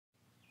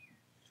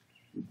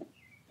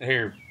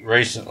Here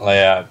recently,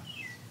 I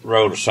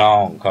wrote a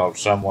song called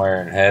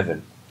 "Somewhere in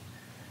Heaven,"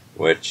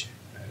 which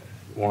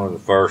one of the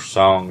first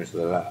songs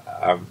that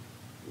I've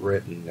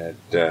written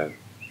that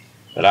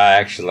I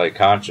actually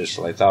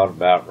consciously thought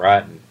about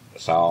writing a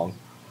song.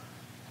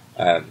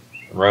 I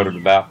wrote it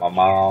about my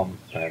mom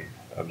and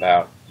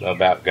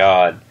about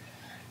God,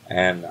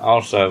 and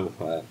also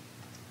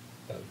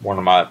one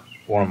of my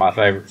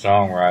favorite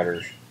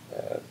songwriters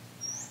uh,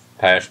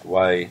 passed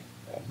away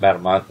about a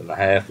month and a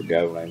half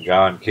ago, named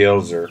John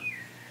Kilzer.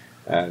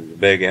 A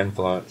big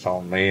influence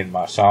on me and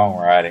my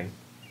songwriting,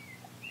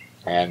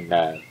 and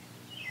I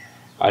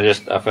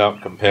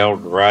felt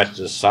compelled to write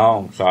this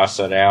song, so I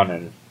sat down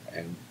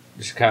and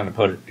just kind of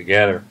put it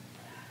together.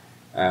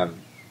 Um,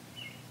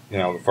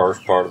 the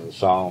first part of the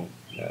song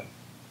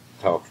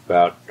talks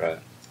about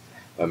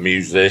a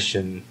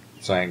musician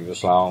singing the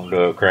song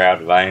to a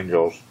crowd of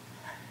angels,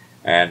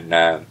 and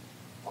of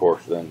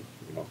course, then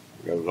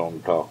it goes on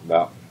to talk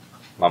about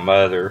my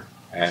mother,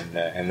 and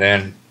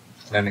then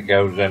it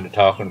goes into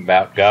talking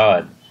about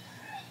God.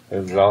 It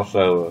was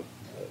also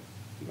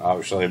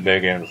obviously a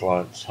big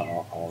influence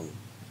on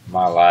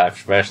my life,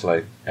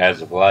 especially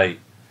as of late.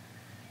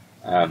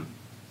 Um,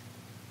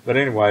 but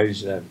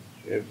anyways,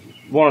 it's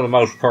one of the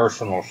most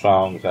personal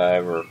songs I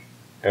ever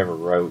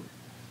wrote.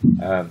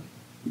 Um,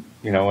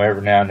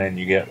 every now and then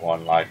you get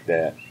one like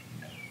that.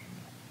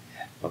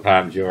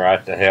 Sometimes you'll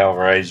write the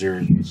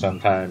Hellraisers, and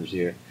sometimes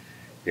you'll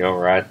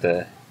write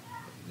the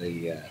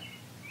the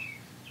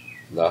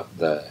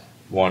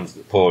ones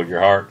that pull your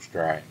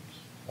heartstrings,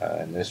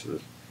 and this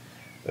was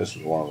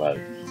one of those.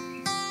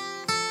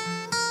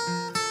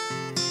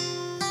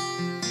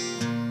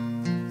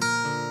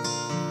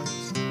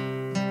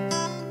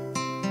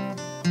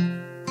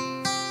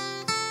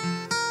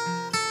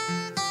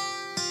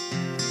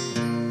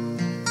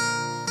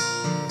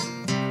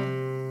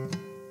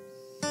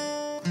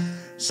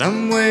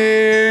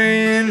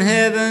 Somewhere in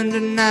heaven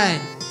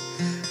tonight,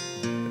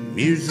 a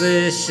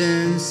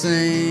musician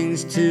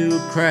sings to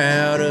a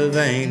crowd of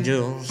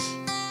angels.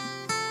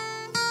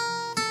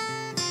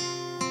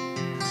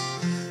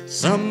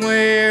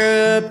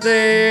 Somewhere up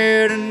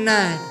there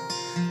tonight,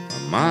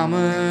 my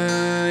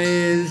mama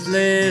is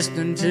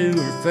listening to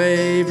her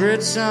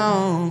favorite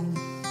song.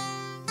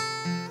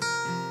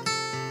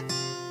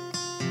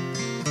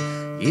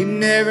 You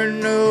never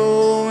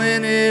know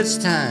when it's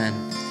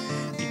time.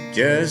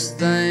 Just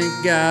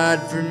thank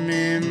God for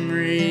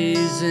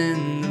memories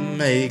in the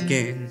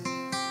making.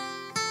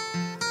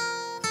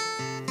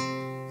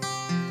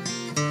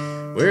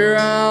 We're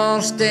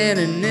all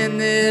standing in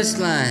this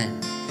line,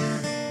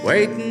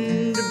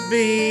 waiting to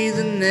be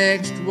the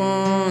next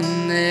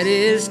one that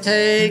is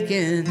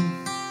taken.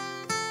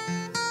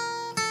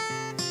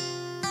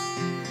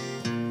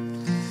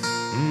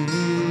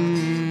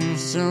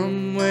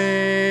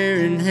 Somewhere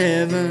in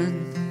heaven.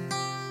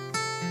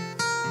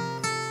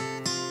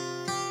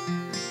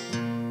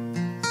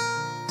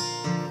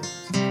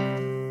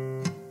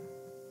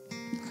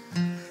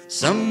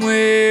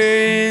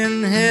 Somewhere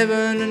in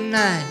heaven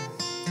tonight,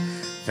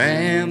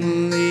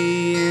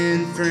 family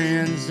and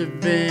friends have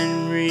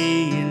been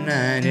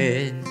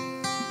reunited.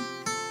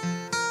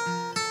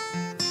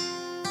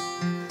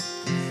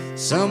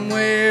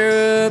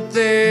 Somewhere up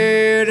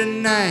there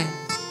tonight,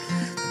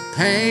 the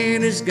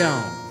pain is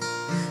gone,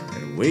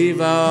 and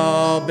we've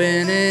all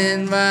been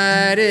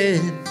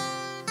invited.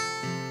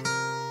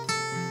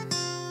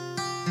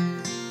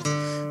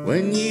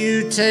 When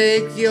you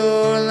take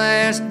your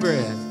last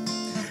breath,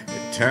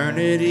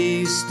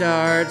 eternity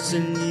starts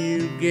and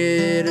you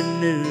get a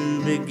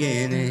new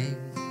beginning.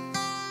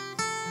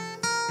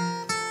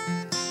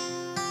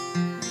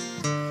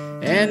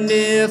 And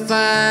if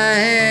I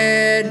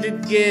had to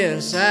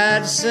guess,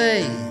 I'd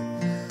say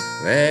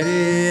that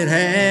it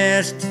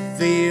has to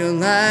feel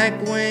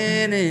like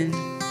winning.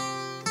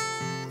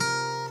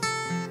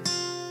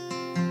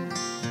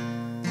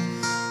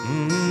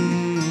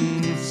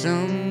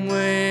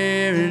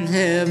 Somewhere in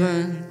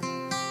heaven.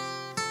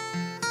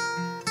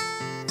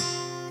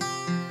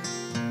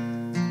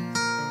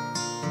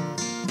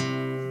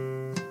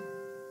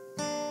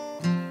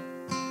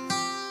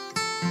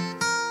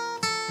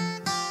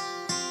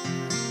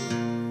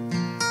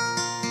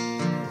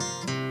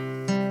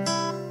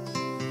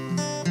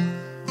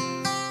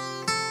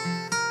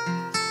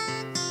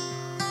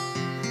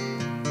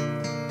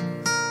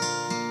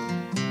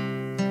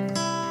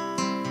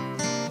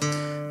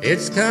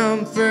 It's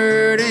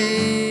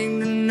comforting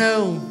to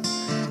know,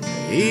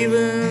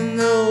 even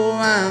though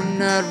I'm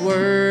not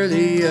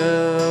worthy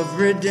of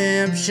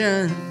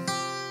redemption,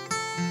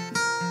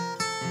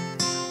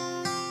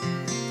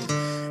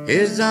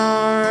 His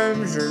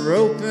arms are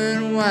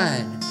open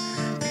wide,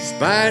 in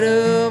spite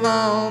of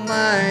all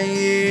my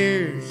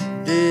years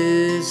of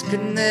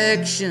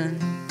disconnection.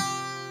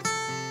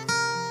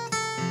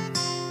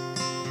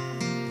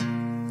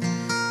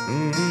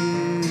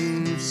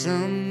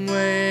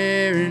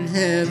 Somewhere in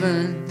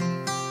heaven.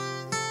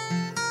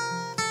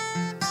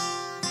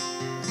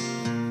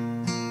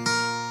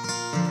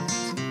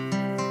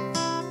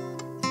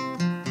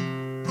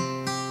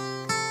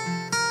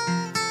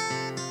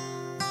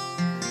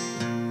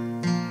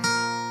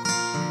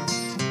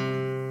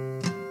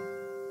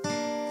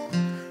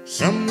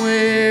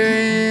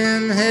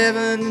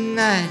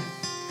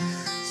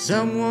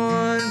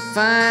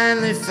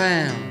 finally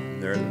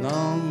found their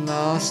long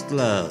lost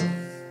love.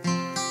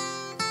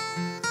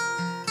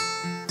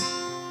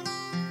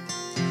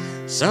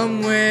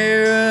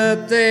 Somewhere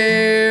up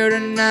there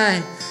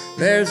tonight,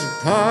 there's a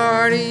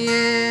party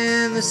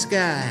in the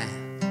sky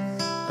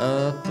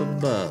up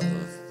above.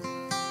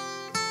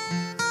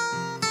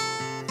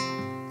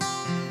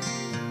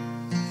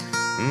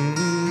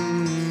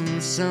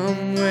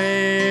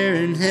 Somewhere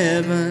in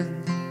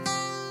heaven,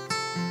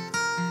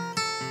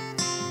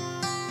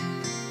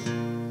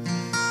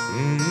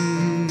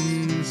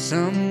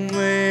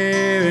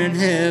 somewhere in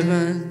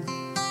heaven,